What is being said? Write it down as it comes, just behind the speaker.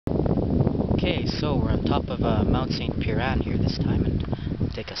Okay, so we're on top of Mount St. Piran here this time, and we'll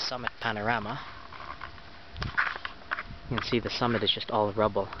take a summit panorama. You can see the summit is just all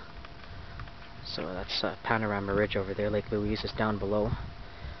rubble. So that's Panorama Ridge over there. Lake Louise is down below.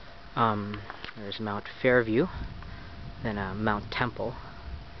 There's Mount Fairview, then Mount Temple.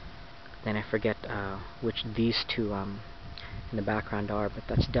 Then I forget which these two in the background are, but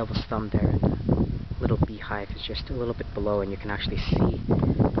that's Devil's Thumb there, and the little beehive is just a little bit below, and you can actually see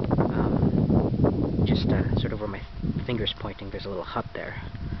just sort of where my finger's pointing, there's a little hut there.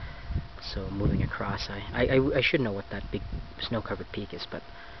 So moving across, I should know what that big snow-covered peak is, but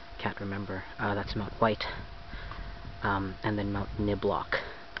can't remember. That's Mount White, and then Mount Niblock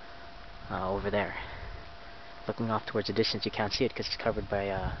over there. Looking off towards the distance, you can't see it because it's covered by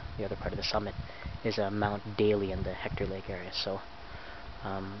the other part of the summit, is Mount Daly in the Hector Lake area. So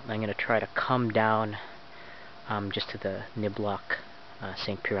I'm going to try to come down just to the Niblock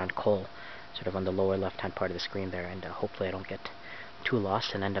St. Piran Col, sort of on the lower left-hand part of the screen there, and hopefully I don't get too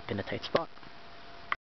lost and end up in a tight spot.